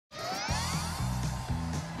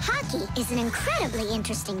Hockey is an incredibly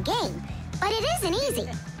interesting game, but it isn't easy.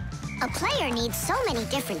 A player needs so many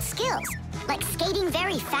different skills, like skating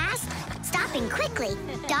very fast, stopping quickly,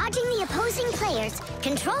 dodging the opposing players,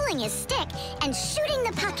 controlling his stick, and shooting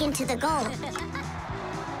the puck into the goal.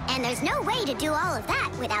 And there's no way to do all of that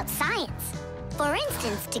without science. For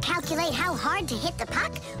instance, to calculate how hard to hit the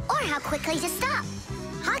puck or how quickly to stop.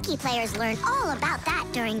 Hockey players learn all about that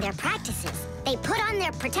during their practices. They put on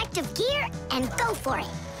their protective gear and go for it.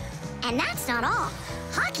 And that's not all.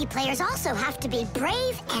 Hockey players also have to be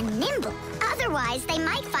brave and nimble. Otherwise, they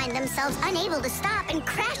might find themselves unable to stop and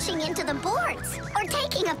crashing into the boards or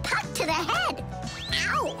taking a puck to the head.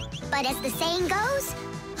 Ow! But as the saying goes,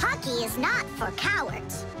 hockey is not for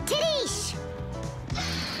cowards. Tidish!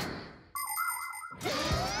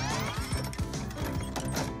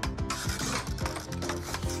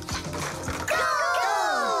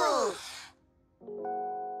 Goal!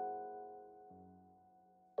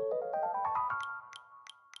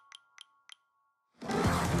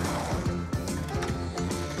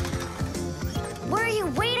 What are you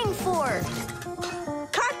waiting for?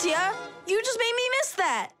 Katya, you just made me miss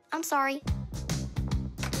that. I'm sorry.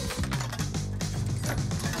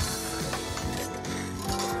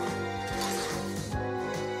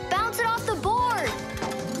 Bounce it off the board!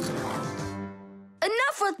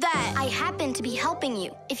 Enough with that! I happen to be helping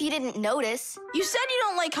you, if you didn't notice. You said you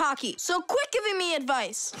don't like hockey, so quit giving me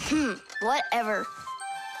advice. Whatever.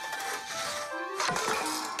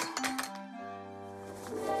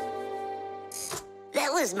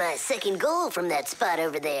 That was my second goal from that spot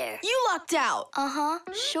over there. You lucked out. Uh-huh,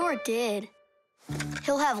 sure did.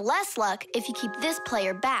 He'll have less luck if you keep this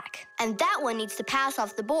player back. And that one needs to pass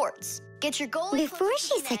off the boards. Get your goalie... Before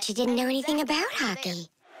she said she didn't know anything about hockey.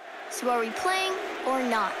 So are we playing or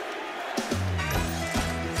not?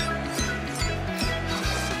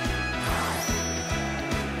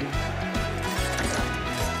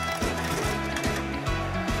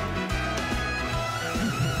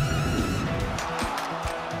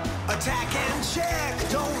 Attack and check,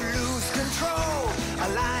 don't lose control. A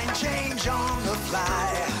line change on the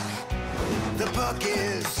fly. The puck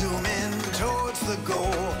is zooming towards the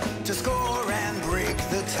goal to score and break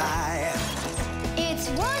the tie. It's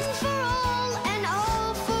one for all and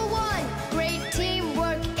all for one. Great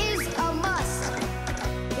teamwork is a must.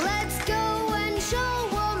 Let's go and show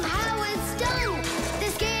them how it's done.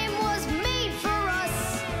 This game was made for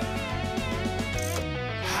us.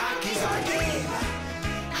 Hockey's our game.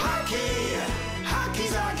 Hockey,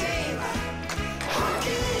 hockey's our game.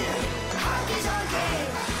 Hockey, hockey's our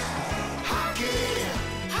game. Hockey,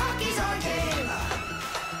 hockey's our game.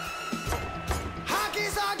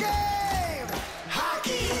 Hockey's our game.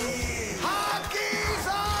 Hockey, hockey's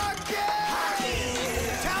our game. Hockey.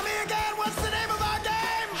 Tell me again, what's the name of our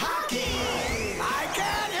game? Hockey. I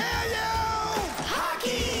can't hear you.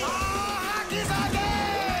 Hockey. Oh, hockey's our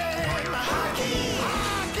game. Hockey.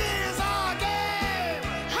 Hockey's our game.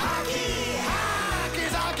 Hockey,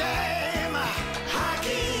 hockey's our game.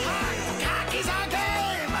 Hockey, hockey's our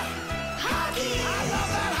game. Hockey, I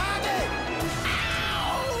love that hockey.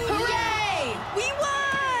 Ow! Hooray! We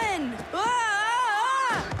won!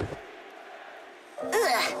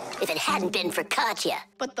 Ugh, if it hadn't been for Katya.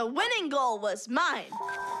 But the winning goal was mine.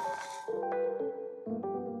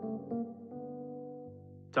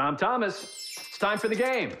 Tom Thomas, it's time for the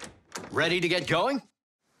game. Ready to get going?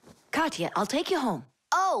 Katya, I'll take you home.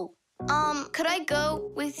 Oh, could I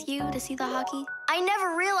go with you to see the hockey? I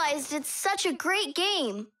never realized it's such a great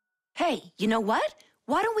game. Hey, you know what?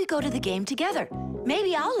 Why don't we go to the game together?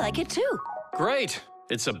 Maybe I'll like it too. Great.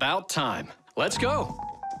 It's about time. Let's go.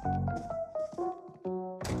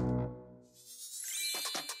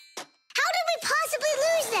 How did we possibly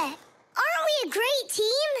lose that? Aren't we a great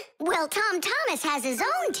team? Well, Tom Thomas has his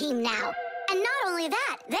own team now. And not only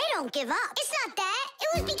that, they don't give up. It's not that. It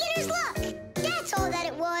was beginner's luck. That's all that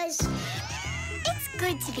it was. It's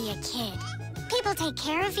good to be a kid. People take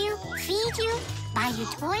care of you, feed you, buy you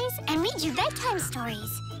toys, and read you bedtime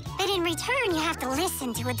stories. But in return, you have to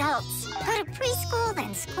listen to adults. Go to preschool,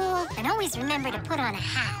 then school, and always remember to put on a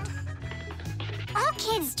hat. All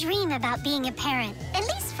kids dream about being a parent, at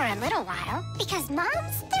least for a little while. Because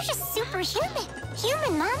moms, they're just superhuman.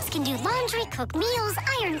 Human moms can do laundry, cook meals,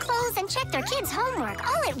 iron clothes, and check their kids' homework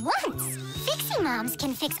all at once. Fixie moms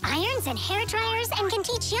can fix irons and hair dryers and can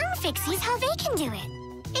teach young Fixies how they can do it.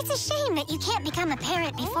 It's a shame that you can't become a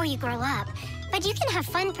parent before you grow up, but you can have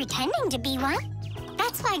fun pretending to be one.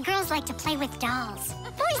 That's why girls like to play with dolls.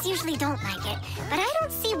 Boys usually don't like it, but I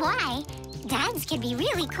don't see why. Dads can be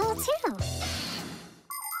really cool, too.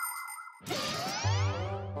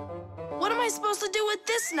 What am I supposed to do with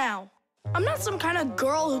this now? I'm not some kind of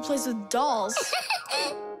girl who plays with dolls.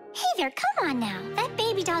 Hey there, come on now. That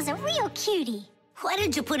baby doll's a real cutie. Why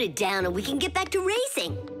don't you put it down and we can get back to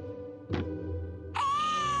racing?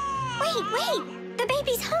 Wait. The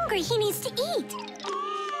baby's hungry. He needs to eat.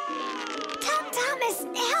 Thomas,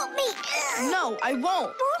 help me. No, I won't.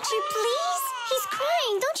 Won't you please? He's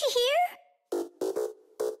crying. Don't you hear?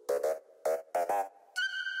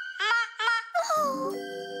 Oh,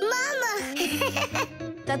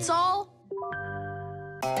 Mama. That's all?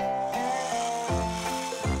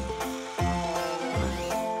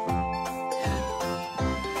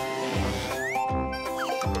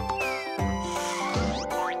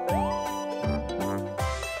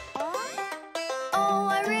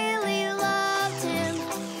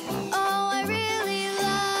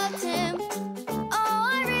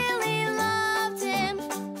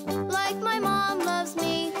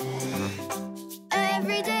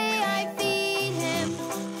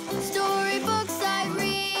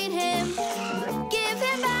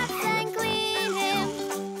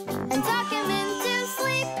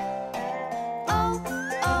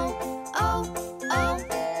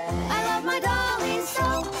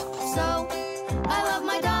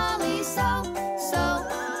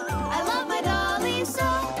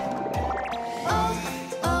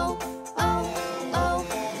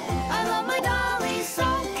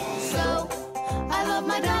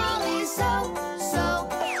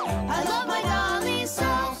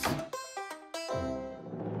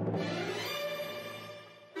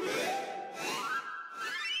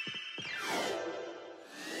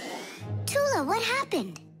 What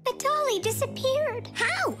happened? The dolly disappeared.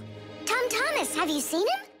 How? Thomas, have you seen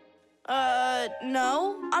him?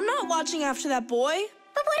 No. I'm not watching after that boy.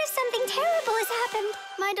 But what if something terrible has happened?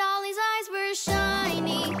 My dolly's eyes were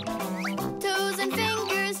shiny, toes and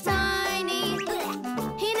fingers tiny.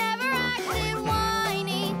 He never acted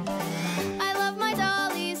whiny. I love my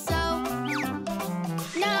dolly so.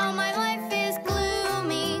 Now my life is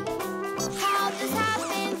gloomy. How this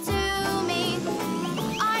happened to me?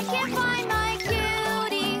 I can't find my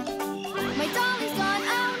cutie. My dolly's gone,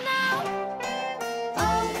 oh no.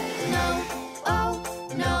 Oh no, oh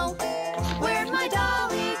no. Where'd my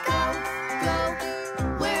dolly go?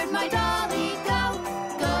 Where'd my dolly go?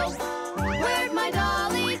 Where'd my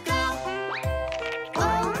dolly go?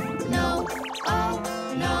 Oh no, oh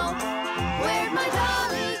no. Where'd my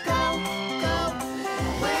dolly go?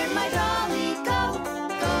 Where'd my dolly go?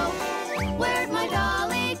 Where'd my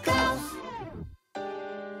dolly go?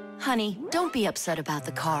 Honey, don't be upset about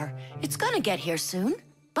the car. It's gonna get here soon.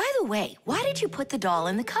 By the way, why did you put the doll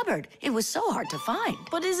in the cupboard? It was so hard to find.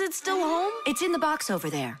 But is it still home? It's in the box over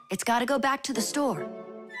there. It's gotta go back to the store.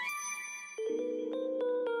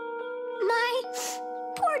 My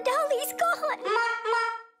poor dolly's gone.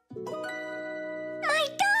 My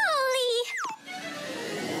dolly!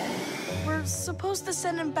 We're supposed to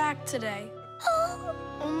send him back today. Oh,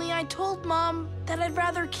 Only I told Mom that I'd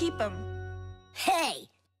rather keep him. Hey,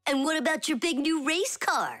 and what about your big new race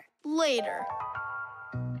car? Later.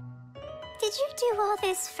 did you do all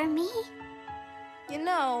this for me? You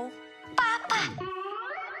know.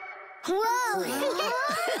 Whoa!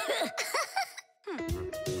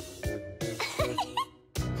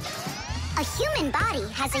 A human body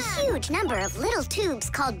has a huge number of little tubes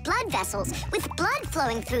called blood vessels with blood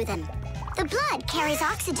flowing through them. The blood carries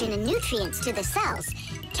oxygen and nutrients to the cells,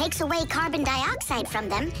 takes away carbon dioxide from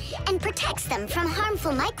them, and protects them from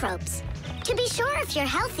harmful microbes. To be sure if you're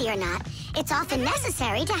healthy or not, it's often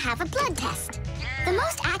necessary to have a blood test. The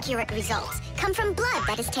most accurate results come from blood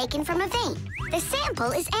that is taken from a vein. The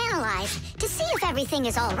sample is analyzed to see if everything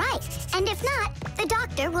is all right, and if not, the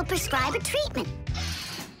doctor will prescribe a treatment.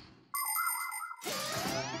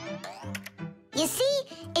 You see,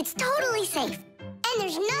 it's totally safe. And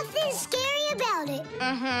there's nothing scary about it.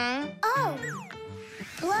 Oh,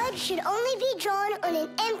 blood should only be drawn on an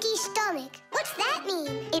empty stomach. What's that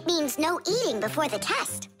mean? It means no eating before the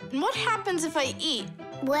test. And what happens if I eat?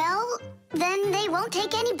 Well, then they won't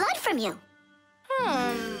take any blood from you.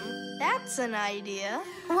 That's an idea.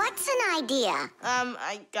 What's an idea?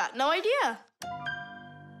 I got no idea.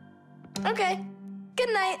 Okay,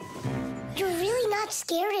 good night. You're really not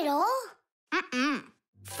scared at all?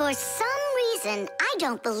 For some reason, I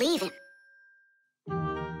don't believe him.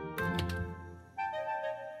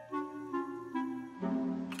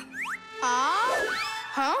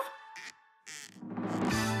 Huh?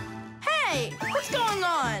 Hey, what's going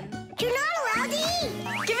on? You're not allowed to eat.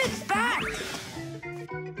 Give it back!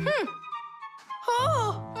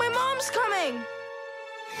 Oh, my mom's coming!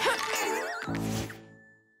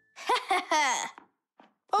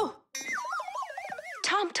 Oh,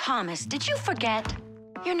 Thomas, did you forget?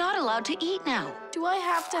 You're not allowed to eat now. Do I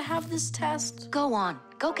have to have this test? Go on.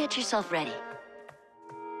 Go get yourself ready.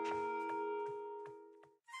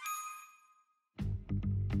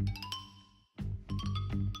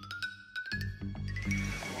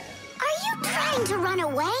 Are you trying to run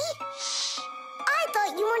away? I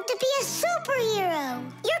thought you wanted to be a superhero.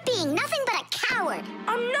 You're being nothing but a coward.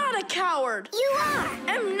 I'm not a coward. You are.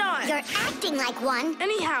 I'm not. You're acting like one.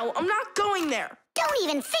 Anyhow, I'm not going there. Don't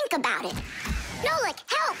even think about it. Nolik,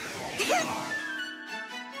 help!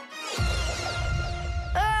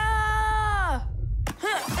 Ah!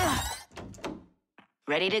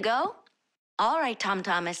 Ready to go? All right, Tom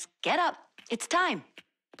Thomas, get up. It's time.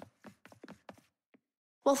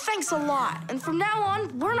 Well, thanks a lot. And from now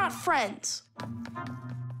on, we're not friends.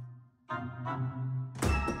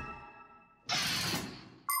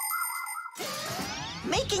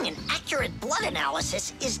 Making an accurate blood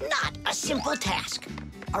analysis is not a simple task.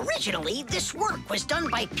 Originally, this work was done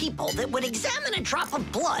by people that would examine a drop of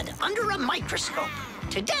blood under a microscope.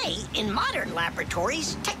 Today, in modern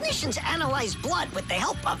laboratories, technicians analyze blood with the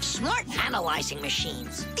help of smart analyzing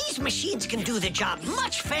machines. These machines can do the job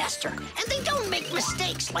much faster, and they don't make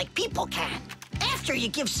mistakes like people can. After you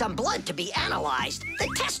give some blood to be analyzed, the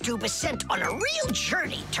test tube is sent on a real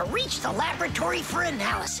journey to reach the laboratory for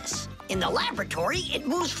analysis. In the laboratory, it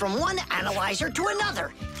moves from one analyzer to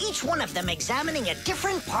another, each one of them examining a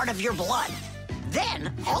different part of your blood.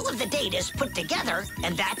 Then, all of the data is put together,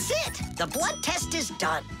 and that's it. The blood test is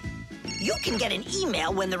done. You can get an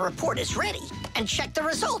email when the report is ready and check the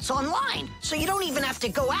results online, so you don't even have to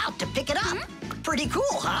go out to pick it up. Pretty cool,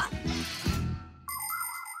 huh?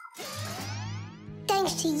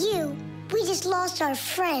 Thanks to you, we just lost our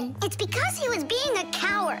friend. It's because he was being a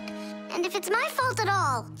coward. And if it's my fault at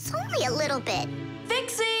all, it's only a little bit.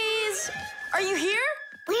 Fixies! Are you here?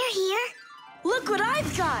 We're here. Look what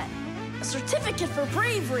I've got! A certificate for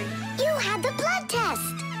bravery. You had the blood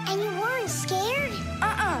test, and you weren't scared?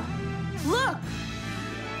 Look!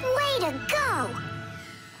 Way to go!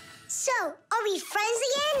 So, are we friends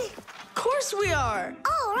again? Of course we are.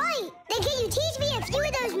 All right. Then can you teach me a few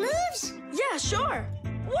of those moves? Yeah, sure.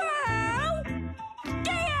 Wow!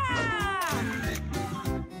 Yeah!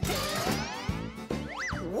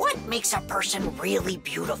 What makes a person really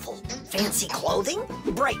beautiful? Fancy clothing?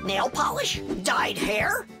 Bright nail polish? Dyed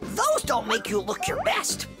hair? Those don't make you look your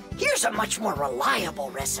best. Here's a much more reliable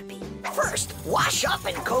recipe. First, wash up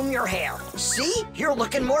and comb your hair. See? You're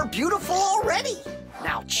looking more beautiful already.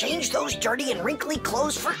 Now change those dirty and wrinkly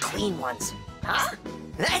clothes for clean ones. Huh?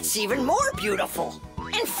 That's even more beautiful.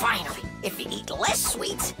 And finally, if you eat less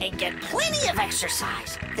sweets and get plenty of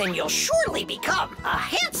exercise, then you'll surely become a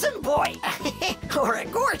handsome boy or a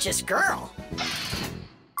gorgeous girl.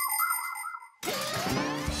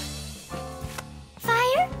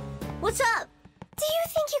 Fire? What's up? Do you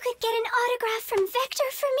think you could get an autograph from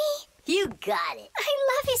Vector for me? You got it. I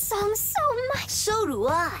love his song so much. So do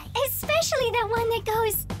I. Especially that one that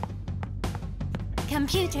goes...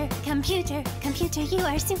 Computer, computer, computer, you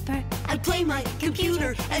are super. I play my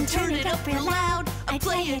computer and turn it up real loud. I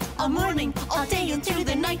play it all morning, all day, and through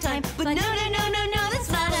the nighttime. But no, that's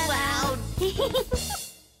not allowed.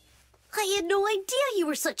 I had no idea you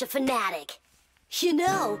were such a fanatic. You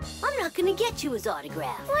know, I'm not gonna get you his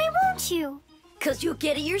autograph. Why won't you? 'Cause you'll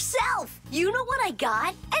get it yourself. You know what I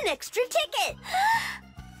got? An extra ticket.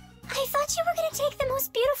 I thought you were gonna take the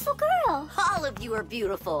most beautiful girl. All of you are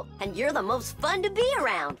beautiful, and you're the most fun to be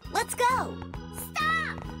around. Let's go.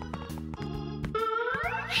 Stop!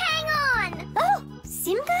 Hang on! Oh,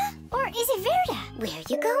 Simka? Or is it Verda? Where are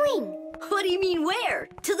you going? What do you mean where?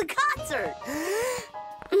 To the concert.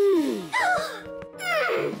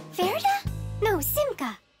 Verda? No,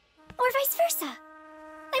 Simka. Or vice versa.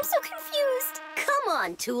 I'm so confused. Come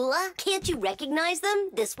on, Tula. Can't you recognize them?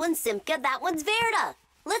 This one's Simka, that one's Verda.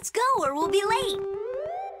 Let's go or we'll be late.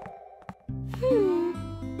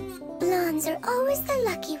 Blondes are always the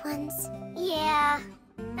lucky ones. Yeah.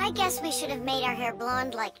 I guess we should have made our hair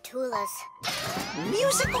blonde like Tula's.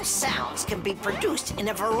 Musical sounds can be produced in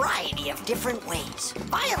a variety of different ways.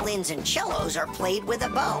 Violins and cellos are played with a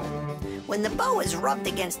bow. When the bow is rubbed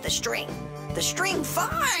against the string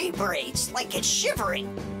vibrates like it's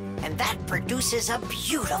shivering. And that produces a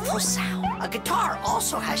beautiful sound. A guitar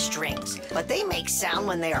also has strings, but they make sound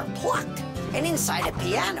when they are plucked. And inside a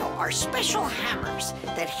piano are special hammers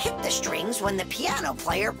that hit the strings when the piano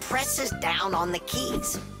player presses down on the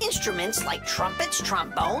keys. Instruments like trumpets,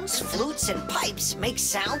 trombones, flutes, and pipes make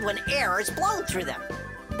sound when air is blown through them.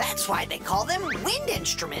 That's why they call them wind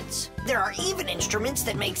instruments. There are even instruments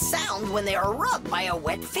that make sound when they are rubbed by a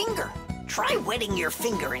wet finger. Try wetting your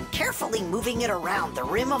finger and carefully moving it around the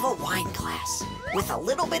rim of a wine glass. With a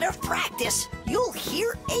little bit of practice, you'll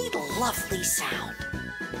hear a lovely sound.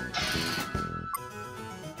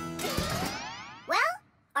 Well,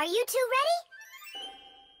 are you two ready?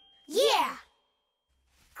 Yeah!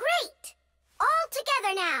 Great! All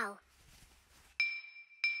together now!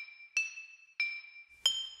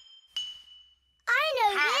 I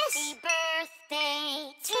know this! Happy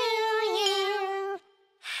birthday to you!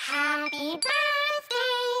 Happy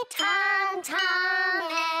birthday, Tom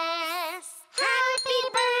Thomas! Happy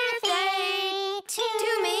birthday to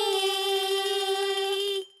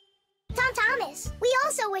me! Tom Thomas, we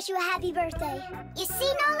also wish you a happy birthday. You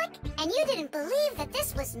see, Nolik? And you didn't believe that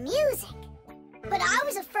this was music. But I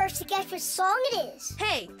was the first to guess which song it is.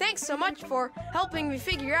 Hey, thanks so much for helping me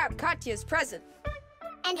figure out Katya's present.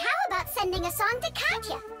 And how about sending a song to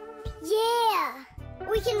Katya? Yeah!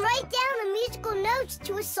 We can write down the musical notes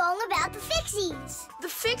to a song about the Fixies. The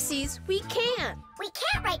Fixies? We can. We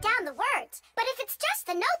can't write down the words, but if it's just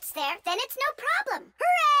the notes there, then it's no problem.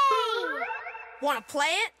 Hooray! Want to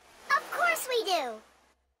play it? Of course we do.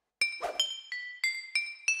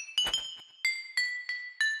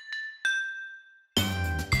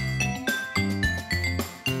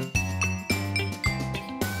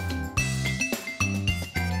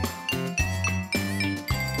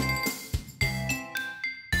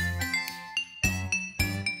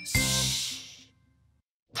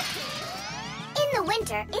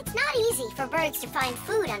 It's not easy for birds to find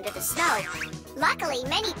food under the snow. Luckily,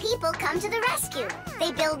 many people come to the rescue.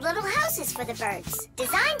 They build little houses for the birds,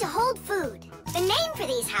 designed to hold food. The name for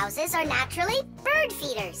these houses are naturally bird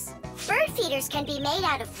feeders. Bird feeders can be made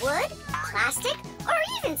out of wood, plastic, or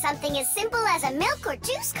even something as simple as a milk or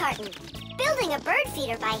juice carton. Building a bird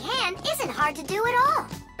feeder by hand isn't hard to do at all.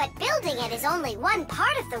 But building it is only one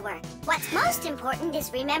part of the work. What's most important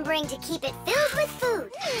is remembering to keep it filled with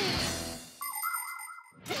food.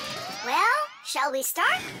 Well, shall we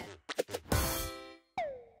start?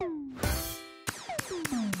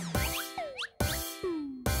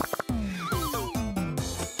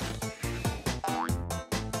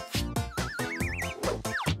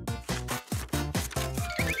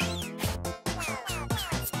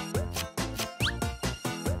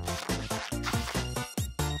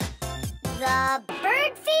 The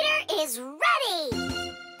bird feeder is ready!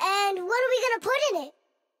 And what are we gonna put in it?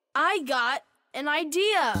 I got an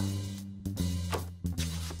idea.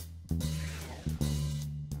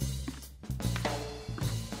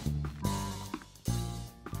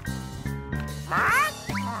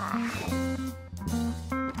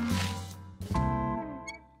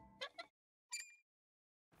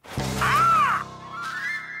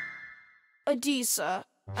 Adisa,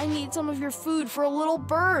 I need some of your food for a little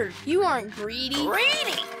bird. You aren't greedy.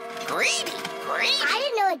 Greedy! Greedy! Greedy! I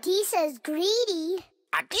didn't know Adisa's greedy.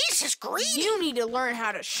 Adisa's greedy! You need to learn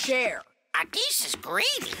how to share. Adisa's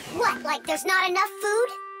greedy! What, like there's not enough food?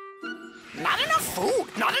 Not enough food!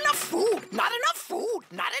 Not enough food! Not enough food!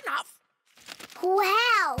 Not enough!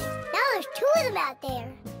 Wow! Now there's two of them out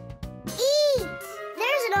there. Eat!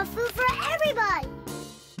 There's enough food for everybody!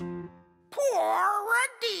 Poor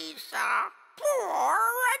Adisa! Poor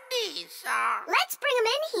Adisa! Let's bring them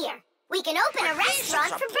in here. We can open a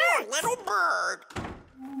restaurant for birds. Little bird.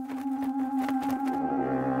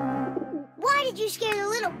 Why did you scare the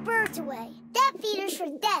little birds away? That feeder's for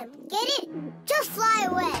them. Get it? Just fly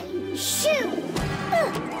away. Shoot!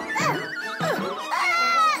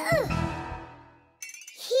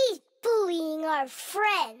 He's bullying our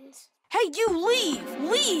friends. Hey, you leave!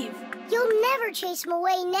 Leave! You'll never chase him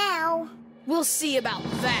away now. We'll see about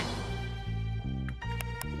that.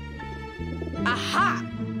 Aha!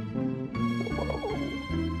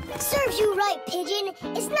 Serves you right, Pigeon.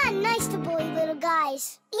 It's not nice to bully little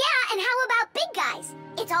guys. Yeah, and how about big guys?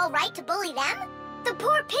 It's all right to bully them? The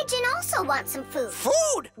poor pigeon also wants some food.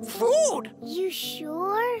 Food! Food! You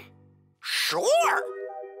sure? Sure!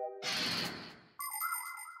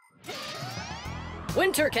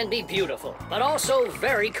 Winter can be beautiful, but also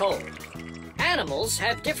very cold. Animals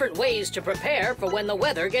have different ways to prepare for when the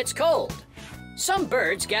weather gets cold. Some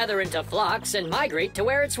birds gather into flocks and migrate to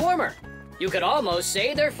where it's warmer. You could almost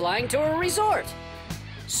say they're flying to a resort.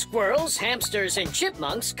 Squirrels, hamsters, and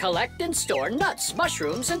chipmunks collect and store nuts,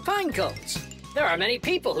 mushrooms, and pine cones. There are many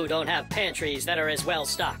people who don't have pantries that are as well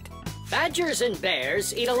stocked. Badgers and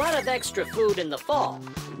bears eat a lot of extra food in the fall,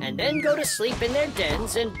 and then go to sleep in their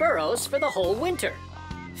dens and burrows for the whole winter.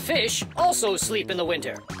 Fish also sleep in the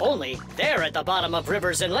winter, only they're at the bottom of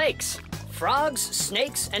rivers and lakes. Frogs,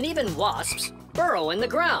 snakes, and even wasps burrow in the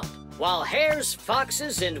ground, while hares,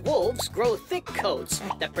 foxes, and wolves grow thick coats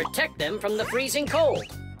that protect them from the freezing cold,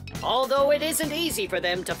 although it isn't easy for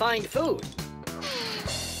them to find food.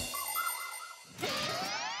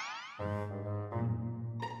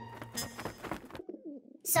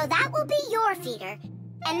 So that will be your feeder,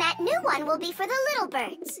 and that new one will be for the little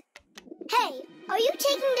birds. Hey, are you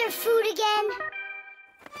taking their food again?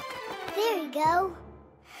 There you go.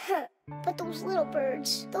 But those little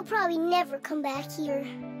birds, they'll probably never come back here.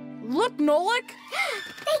 Look, Nolik!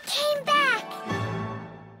 They came back!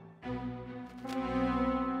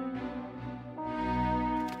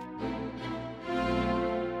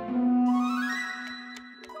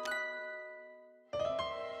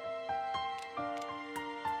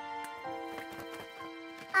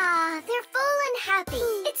 They're full and happy.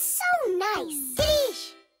 It's so nice. Tadish!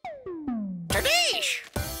 Tadish!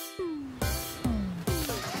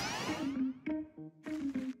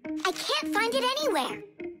 I can't find it anywhere.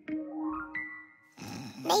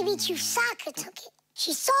 Maybe Chusaka took it.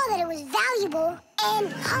 She saw that it was valuable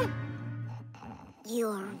and...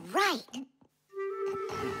 You're right.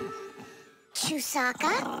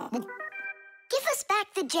 Chusaka? Give us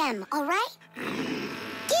back the gem, all right?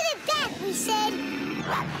 Give it back, we said.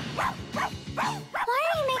 Why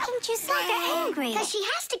are you making Chusaka angry? Because she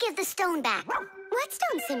has to give the stone back. What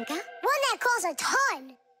stone, Simka? One that costs a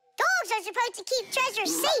ton. Dogs are supposed to keep treasure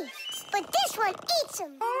safe, but this one eats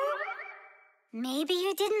them. Maybe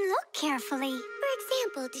you didn't look carefully. For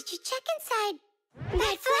example, did you check inside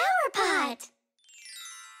that flower pot?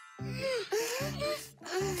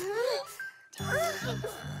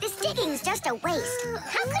 This digging's just a waste.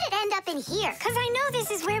 How could it end up in here? Because I know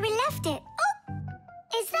this is where we left it. Oh!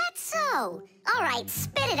 Is that so? All right,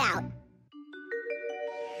 spit it out.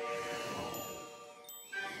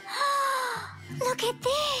 Look at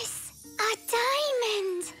this! A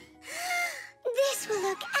diamond! This will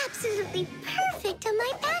look absolutely perfect on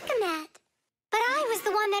my pack-a-mat. But I was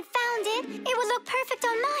the one that found it. It would look perfect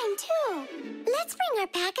on mine, too. Let's bring our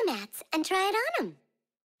pack-a-mats and try it on them.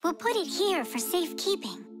 We'll put it here for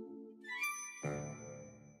safekeeping.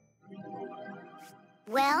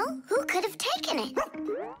 Well, who could have taken it?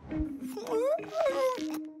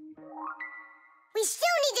 We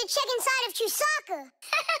still need to check inside of Chusaka.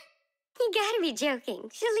 You gotta be joking.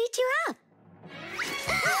 She'll eat you up.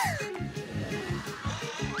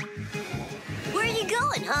 Where are you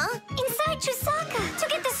going, huh? Inside Chusaka to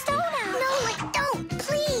get the stone out. No, don't,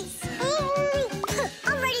 please.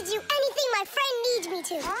 I'm ready to do anything my friend needs me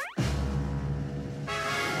to.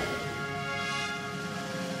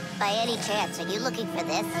 By any chance, are you looking for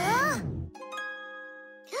this?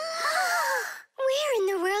 Where in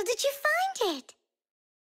the world did you find it?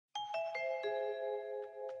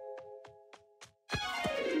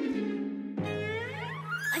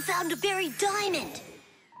 I found a buried diamond.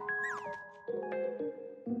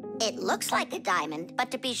 It looks like a diamond,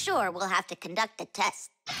 but to be sure, we'll have to conduct a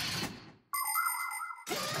test.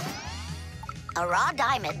 A raw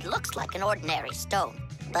diamond looks like an ordinary stone,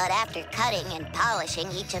 but after cutting and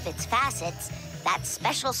polishing each of its facets, that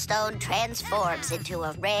special stone transforms into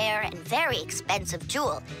a rare and very expensive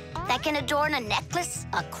jewel that can adorn a necklace,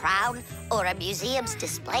 a crown, or a museum's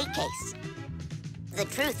display case. The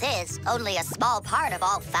truth is, only a small part of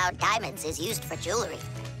all found diamonds is used for jewelry.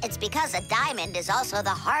 It's because a diamond is also the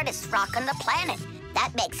hardest rock on the planet.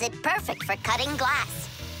 That makes it perfect for cutting glass.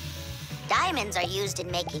 Diamonds are used in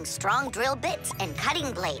making strong drill bits and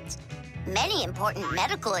cutting blades. Many important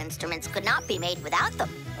medical instruments could not be made without them.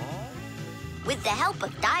 With the help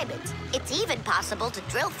of diamonds, it's even possible to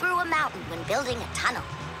drill through a mountain when building a tunnel.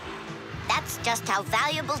 That's just how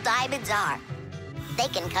valuable diamonds are. They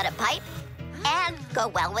can cut a pipe and go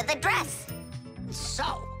well with a dress.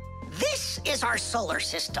 So, this is our solar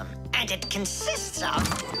system, and it consists of...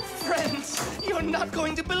 Friends, you're not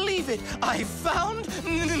going to believe it. I found...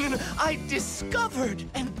 I discovered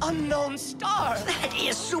an unknown star. That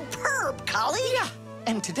is superb, colleague. Yeah.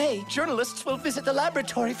 And today, journalists will visit the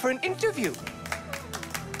laboratory for an interview.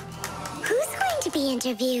 Who's going to be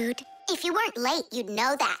interviewed? If you weren't late, you'd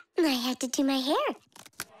know that. I had to do my hair.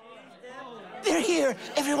 They're here.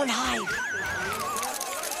 Everyone hide.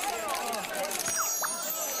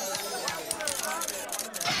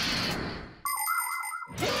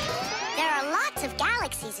 There are lots of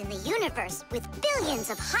galaxies in the universe with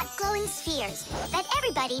billions of hot glowing spheres that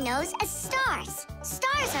everybody knows as stars.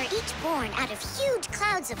 Stars are each born out of huge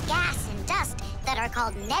clouds of gas and dust that are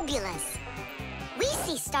called nebulas. We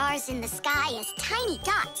see stars in the sky as tiny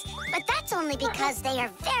dots, but that's only because they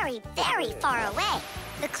are very, very far away.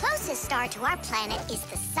 The closest star to our planet is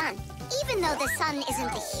the sun. Even though the sun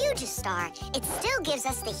isn't the hugest star, it still gives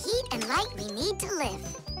us the heat and light we need to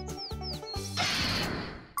live.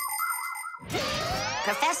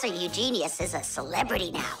 Professor Eugenius is a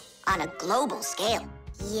celebrity now, on a global scale.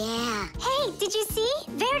 Yeah. Hey, did you see?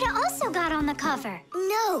 Verda also got on the cover.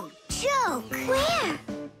 No joke. Where?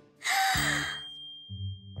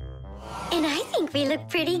 think we look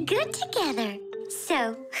pretty good together.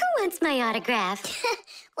 So, who wants my autograph?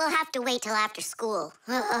 We'll have to wait till after school.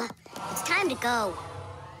 It's time to go.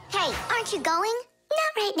 Hey, aren't you going?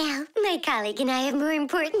 Not right now. My colleague and I have more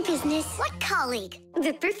important business. What colleague?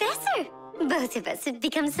 The professor. Both of us have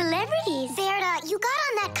become celebrities. Verda, you got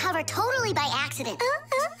on that cover totally by accident.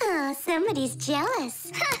 Somebody's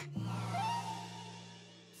jealous.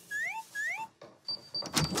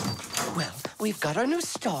 Well, we've got our new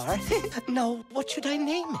star. Now, what should I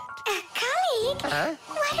name it? Colleague, Huh?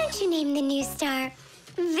 why don't you name the new star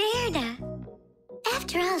Verda?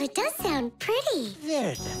 After all, it does sound pretty.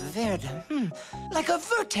 Verda. Like a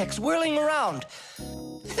vertex whirling around.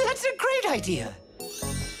 That's a great idea.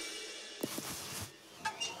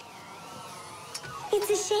 It's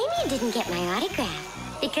a shame you didn't get my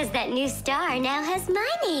autograph, because that new star now has my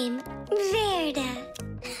name, Verda.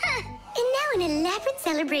 And now an elaborate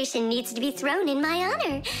celebration needs to be thrown in my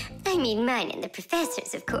honor. I mean mine and the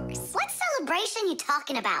professor's, of course. What celebration you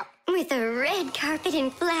talking about? With a red carpet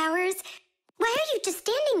and flowers. Why are you just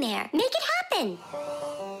standing there? Make it happen.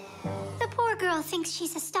 The poor girl thinks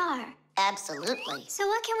she's a star. Absolutely. So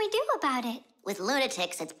what can we do about it? With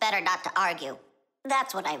lunatics, it's better not to argue.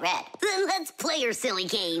 That's what I read. Then let's play your silly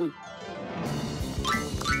game.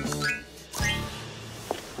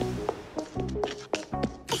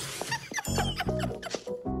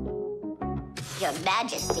 Your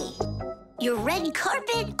Majesty, your red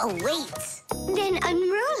carpet awaits. Then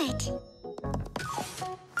unroll it.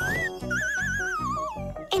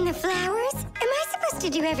 And the flowers? Am I supposed to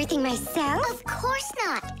do everything myself? Of course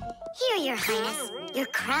not. Here, Your Highness, your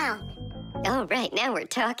crown. All right, now we're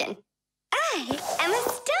talking. I am a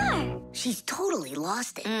star. She's totally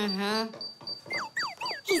lost it.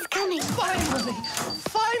 He's coming.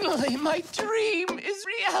 Finally, my dream is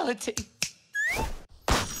reality.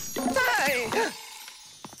 Hi!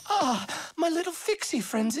 My little Fixie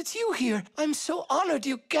friends, it's you here. I'm so honored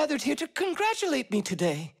you gathered here to congratulate me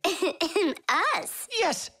today. Us?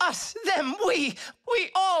 Yes, us, them, we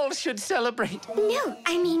all should celebrate. No,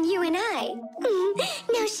 I mean you and I.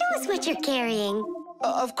 Now show us what you're carrying.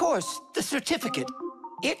 Of course, the certificate.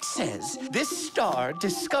 It says, this star,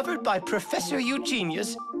 discovered by Professor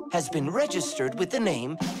Eugenius, has been registered with the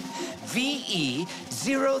name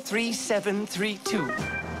VE03732.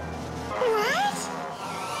 What?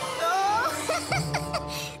 Oh,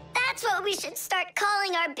 that's what we should start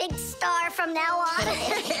calling our big star from now on.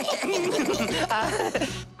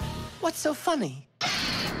 What's so funny?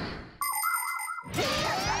 A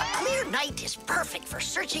clear night is perfect for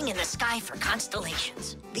searching in the sky for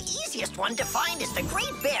constellations. The easiest one to find is the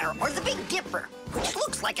Great Bear or the Big Dipper, which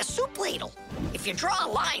looks like a soup ladle. If you draw a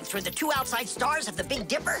line through the two outside stars of the Big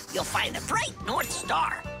Dipper, you'll find the bright North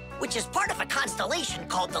Star, which is part of a constellation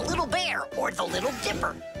called the Little Bear or the Little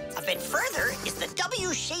Dipper. A bit further is the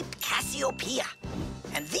W-shaped Cassiopeia.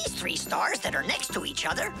 And these three stars that are next to each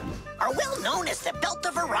other are well known as the Belt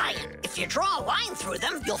of Orion. If you draw a line through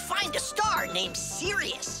them, you'll find a star named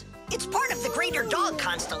Sirius. It's part of the Greater Dog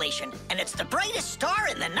constellation, and it's the brightest star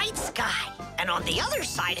in the night sky. And on the other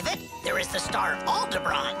side of it, there is the star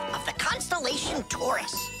Aldebaran of the constellation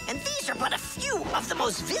Taurus. And these are but a few of the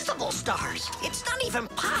most visible stars. It's not even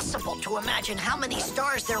possible to imagine how many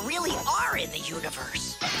stars there really are in the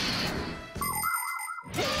universe.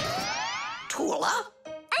 Tula?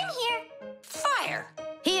 I'm here. Fire.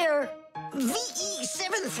 Here.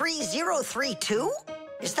 VE73032?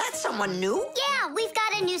 Is that someone new? Yeah, we've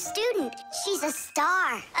got a new student. She's a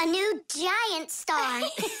star. A new giant star.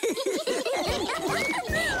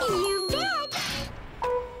 You bet.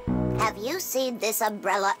 Have you seen this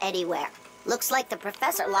umbrella anywhere? Looks like the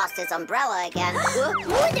professor lost his umbrella again.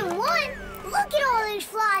 More than one? Look at all these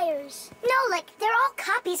flyers. Nolik, they're all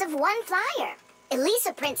copies of one flyer.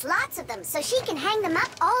 Elisa prints lots of them so she can hang them up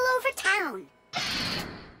all over town.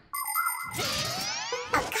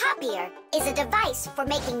 A copier is a device for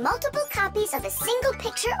making multiple copies of a single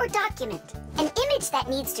picture or document. An image that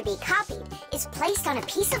needs to be copied is placed on a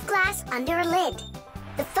piece of glass under a lid.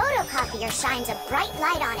 The photocopier shines a bright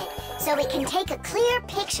light on it so it can take a clear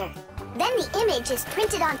picture. Then the image is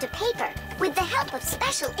printed onto paper with the help of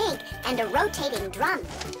special ink and a rotating drum.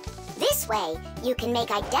 This way, you can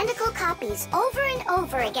make identical copies over and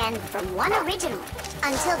over again from one original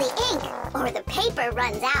until the ink or the paper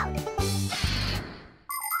runs out.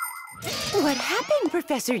 What happened,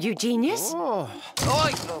 Professor Eugenius?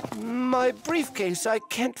 My briefcase, I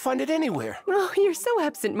can't find it anywhere. Oh, you're so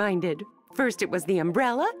absent-minded. First it was the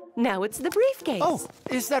umbrella, now it's the briefcase. Oh,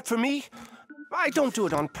 is that for me? I don't do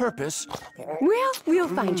it on purpose. Well, we'll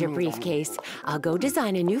find your briefcase. I'll go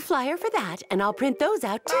design a new flyer for that, and I'll print those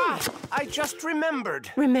out, too. I just remembered.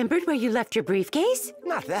 Remembered where you left your briefcase?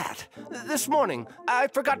 Not that. This morning, I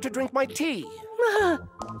forgot to drink my tea.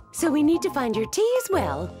 So we need to find your tea as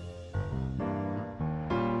well.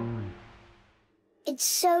 It's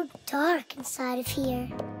so dark inside of here.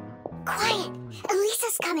 Quiet!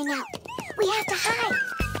 Elisa's coming out. We have to hide.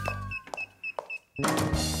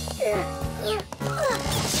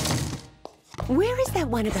 Where is that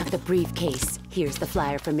one about the briefcase? Here's the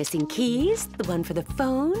flyer for missing keys, the one for the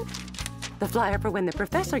phone, the flyer for when the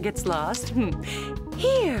professor gets lost.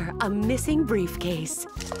 Here, a missing briefcase.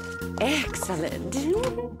 Excellent.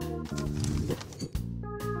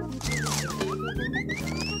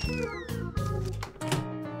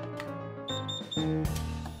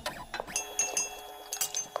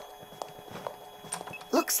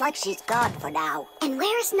 Looks like she's gone for now. And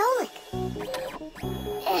where is Nolik?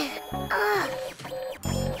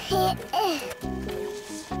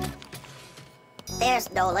 There's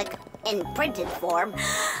Nolik, in printed form.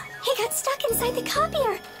 He got stuck inside the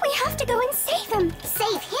copier. We have to go and save him.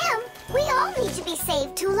 Save him? We all need to be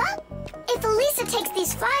saved, Tula. If Elisa takes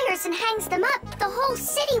these flyers and hangs them up, the whole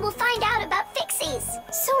city will find out about Fixies.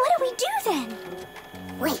 So what do we do then?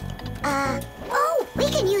 Wait, oh, we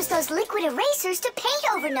can use those liquid erasers to paint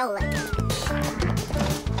over Nolik.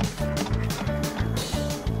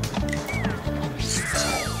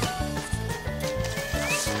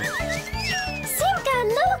 Simka,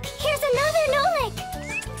 look! Here's another Nolik!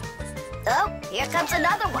 Oh, here comes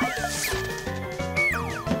another one.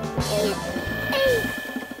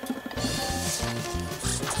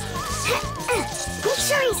 Make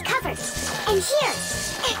sure he's covered. And here.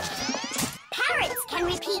 Parrots can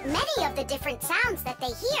repeat many of the different sounds that they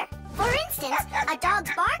hear. For instance, a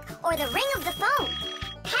dog's bark or the ring of the phone.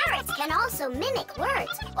 Parrots can also mimic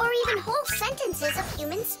words or even whole sentences of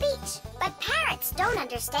human speech. But parrots don't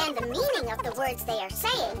understand the meaning of the words they are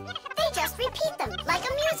saying. They just repeat them like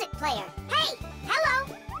a music player. Hey, hello.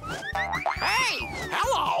 Hey,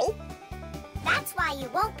 hello. That's why you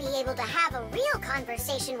won't be able to have a real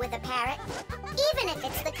conversation with a parrot, even if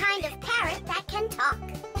it's the kind of parrot that can talk.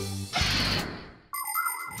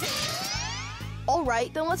 All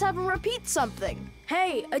right, then let's have him repeat something.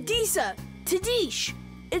 Hey, Adisa, Tadish,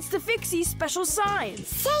 it's the Fixie special sign.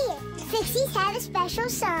 Say it. Fixies have a special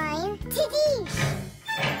sign. Tadish.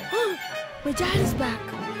 My dad is back.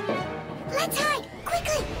 Let's hide,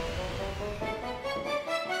 quickly.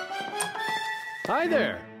 Hi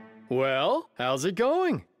there. Well, how's it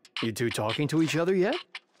going? You two talking to each other yet?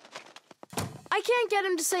 I can't get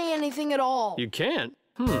him to say anything at all. You can't?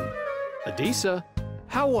 Adisa,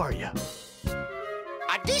 how are you?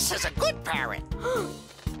 Adisa's a good parrot.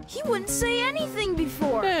 He wouldn't say anything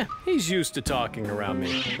before. He's used to talking around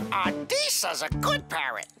me. Adisa's a good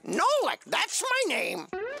parrot. Nolik, that's my name.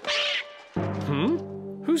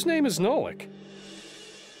 Whose name is Nolik?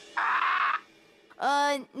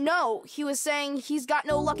 No. He was saying he's got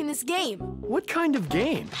no luck in this game. What kind of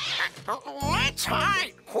game? Let's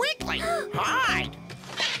hide. Quickly, hide.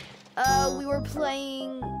 We were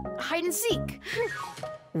playing hide and seek.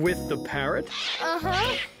 With the parrot?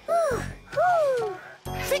 Uh-huh.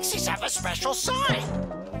 Fixies have a special sign.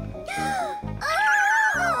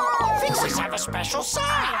 Fixies have a special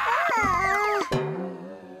sign.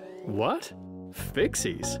 What?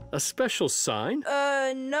 Fixies? A special sign?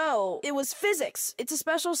 No. It was physics. It's a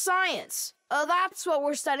special science. That's what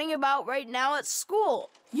we're studying about right now at school.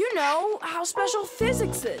 You know how special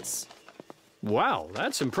physics is. Wow,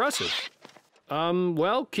 that's impressive.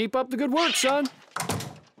 Well, keep up the good work, son.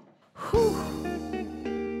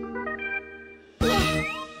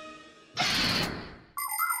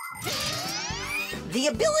 The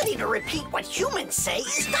ability to repeat what humans say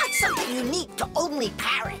is not something unique to only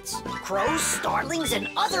parrots. Crows, starlings, and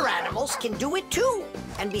other animals can do it too.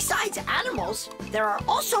 And besides animals, there are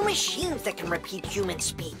also machines that can repeat human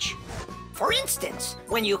speech. For instance,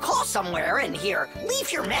 when you call somewhere and hear,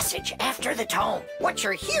 "Leave your message after the tone," what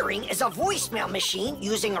you're hearing is a voicemail machine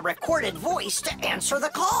using a recorded voice to answer the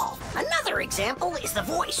call. Another example is the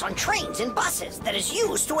voice on trains and buses that is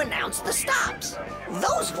used to announce the stops.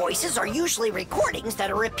 Those voices are usually recordings that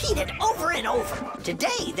are repeated over and over.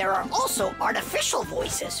 Today, there are also artificial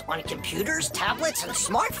voices on computers, tablets, and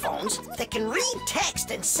smartphones that can read text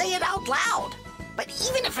and say it out loud. But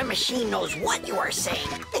even if a machine knows what you are saying,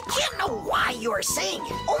 it can't know why you are saying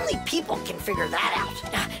it. Only people can figure that out.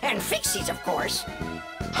 And Fixies, of course.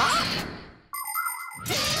 Huh?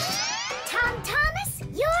 Tom Thomas,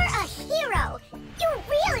 you're a hero. You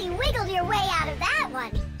really wiggled your way out of that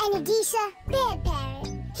one. And Adisa, bad parrot.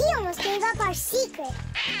 He almost gave up our secret.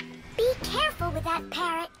 Be careful with that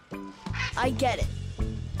parrot. I get it.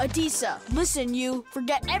 Adisa, listen, you.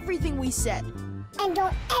 Forget everything we said. And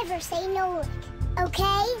don't ever say Nolik,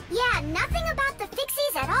 okay? Yeah, nothing about the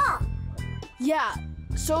Fixies at all. Yeah,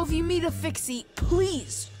 so if you meet a Fixie,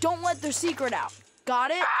 please don't let their secret out.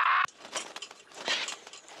 Got it?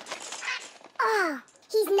 Oh,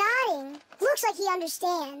 he's nodding. Looks like he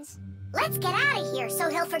understands. Let's get out of here so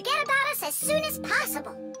he'll forget about us as soon as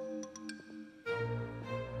possible.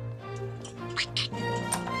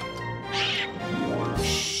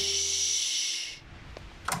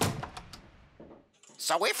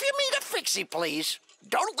 So if you meet a Fixie, please,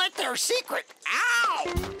 don't let their secret... Ow!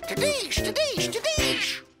 Tadish, tadish,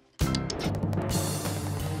 tadish!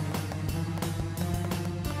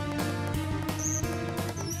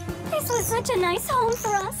 This was such a nice home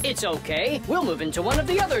for us. It's okay. We'll move into one of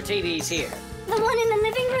the other TVs here. The one in the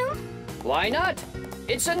living room? Why not?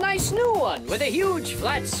 It's a nice new one with a huge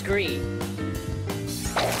flat screen.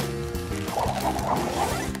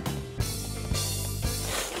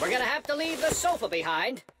 We're gonna have to leave the sofa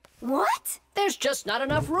behind. What? There's just not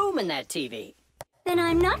enough room in that TV. Then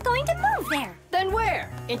I'm not going to move there. Then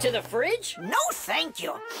where? Into the fridge? No, thank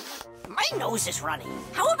you. My nose is running.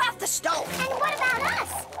 How about the stove? And what about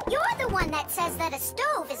us? You're the one that says that a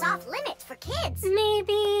stove is off limits for kids.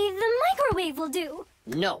 Maybe the microwave will do.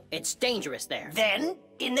 No, it's dangerous there. Then,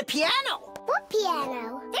 in the piano. What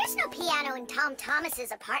piano? There's no piano in Tom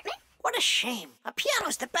Thomas's apartment. What a shame. A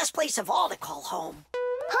piano's the best place of all to call home.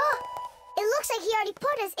 Huh? It looks like he already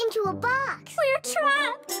put us into a box. We're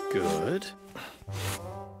trapped. Good.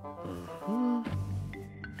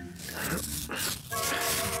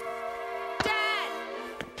 Dad!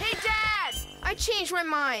 Hey, Dad! I changed my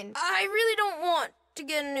mind. I really don't want to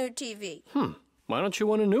get a new TV. Why don't you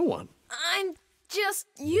want a new one? I'm just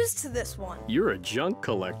used to this one. You're a junk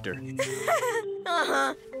collector.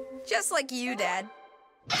 Uh-huh. Just like you, Dad.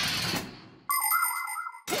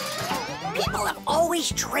 People have always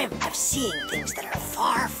dreamt of seeing things that are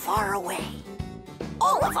far, far away.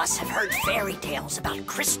 All of us have heard fairy tales about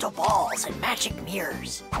crystal balls and magic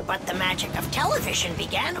mirrors. But the magic of television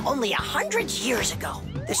began only 100 years ago.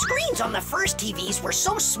 The screens on the first TVs were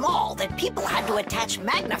so small that people had to attach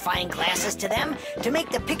magnifying glasses to them to make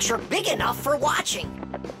the picture big enough for watching.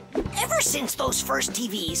 Ever since those first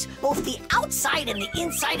TVs, both the outside and the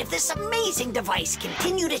inside of this amazing device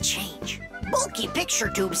continue to change. Bulky picture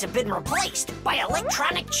tubes have been replaced by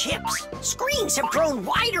electronic chips. Screens have grown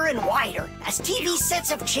wider and wider as TV sets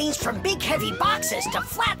have changed from big heavy boxes to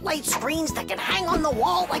flat light screens that can hang on the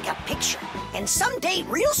wall like a picture. And someday,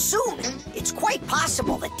 real soon, it's quite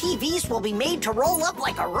possible that TVs will be made to roll up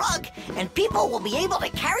like a rug and people will be able to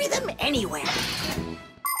carry them anywhere.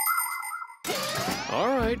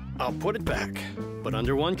 All right, I'll put it back. But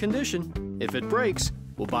under one condition. If it breaks,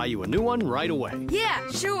 we'll buy you a new one right away. Yeah,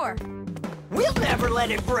 sure. We'll never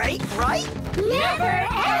let it break, right? Never,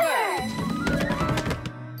 ever!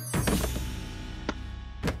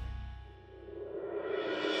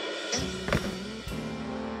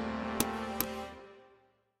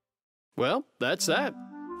 Well, that's that.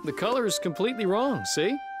 The color is completely wrong,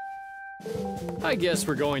 see? I guess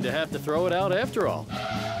we're going to have to throw it out after all.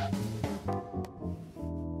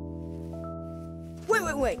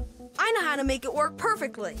 Wait. I know how to make it work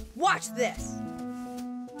perfectly. Watch this.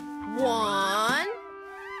 1,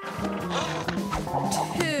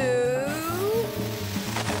 2,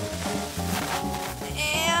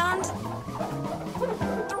 and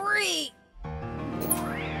 3.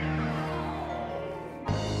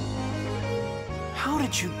 How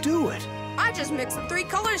did you do it? I just mixed the 3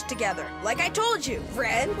 colors together, like I told you.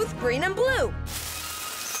 Red with green and blue.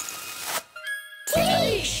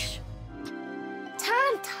 Tish!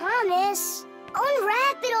 Tom Thomas,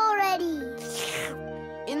 unwrap it already.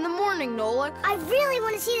 In the morning, Nolik. I really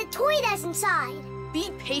want to see the toy that's inside.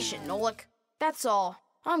 Be patient, Nolik. That's all.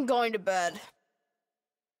 I'm going to bed.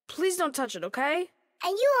 Please don't touch it, okay?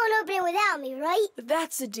 And you won't open it without me, right?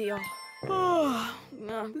 That's the deal.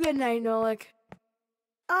 Good night, Nolik.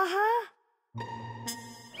 Uh-huh.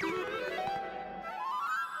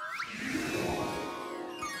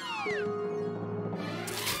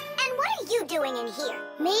 And what are you doing in here?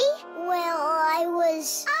 Me? Well, I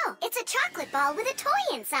was... Oh, it's a chocolate ball with a toy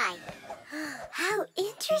inside. How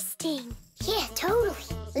interesting. Yeah, totally.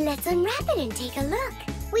 Let's unwrap it and take a look.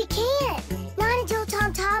 We can't. Not until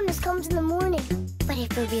Tom Thomas comes in the morning. But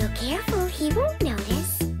if we're real careful, he won't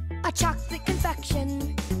notice. A chocolate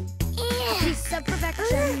confection. Yeah. A piece of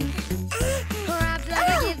perfection. Perhaps like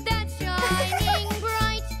a gift that's shining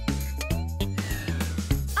bright.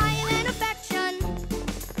 I am an affection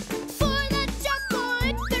for the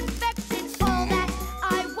chocolate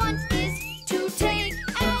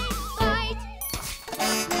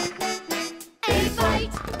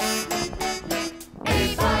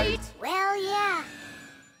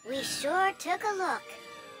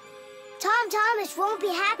Thomas won't be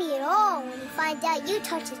happy at all when he finds out you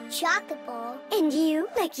touched a chocolate ball. And you?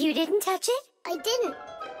 Like you didn't touch it? I didn't.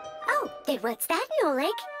 Oh, then what's that,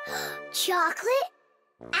 Nolik? Chocolate?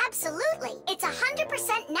 Absolutely. It's 100%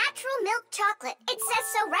 natural milk chocolate. It says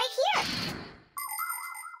so right here.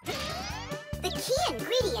 The key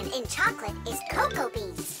ingredient in chocolate is cocoa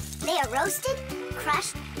beans. They are roasted,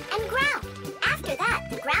 crushed, and ground. After that,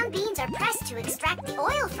 the ground beans are pressed to extract the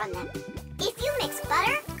oil from them. If you mix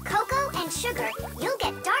butter, cocoa, and sugar, you'll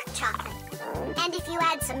get dark chocolate. And if you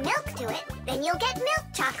add some milk to it, then you'll get milk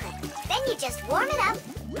chocolate. Then you just warm it up,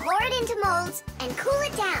 pour it into molds, and cool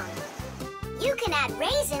it down. You can add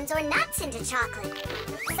raisins or nuts into chocolate.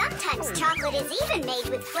 Sometimes chocolate is even made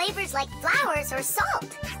with flavors like flowers or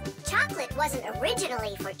salt. Chocolate wasn't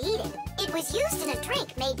originally for eating. It was used in a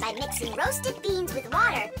drink made by mixing roasted beans with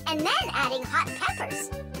water and then adding hot peppers.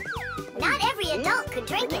 Not every adult could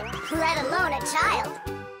drink it, let alone a child.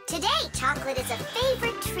 Today, chocolate is a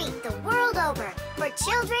favorite treat the world over for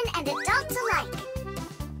children and adults alike.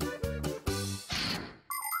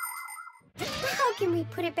 How can we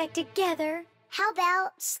put it back together? How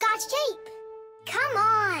about Scotch tape? Come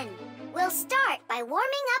on! We'll start by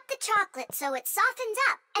warming up the chocolate so it softens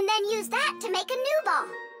up, and then use that to make a new ball.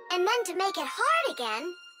 And then to make it hard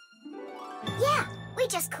again, yeah, we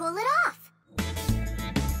just cool it off.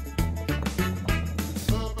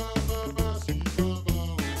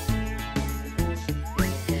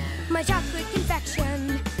 My chocolate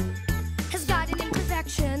confection has got an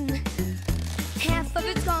imperfection. Half of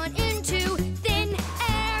it's gone into thin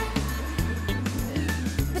air.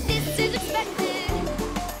 But this is expected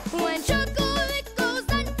when chocolate goes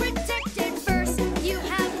unprotected. First you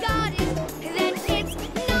have got it, then it's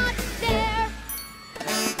not there.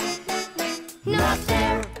 Not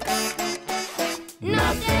there.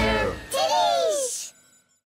 Not there.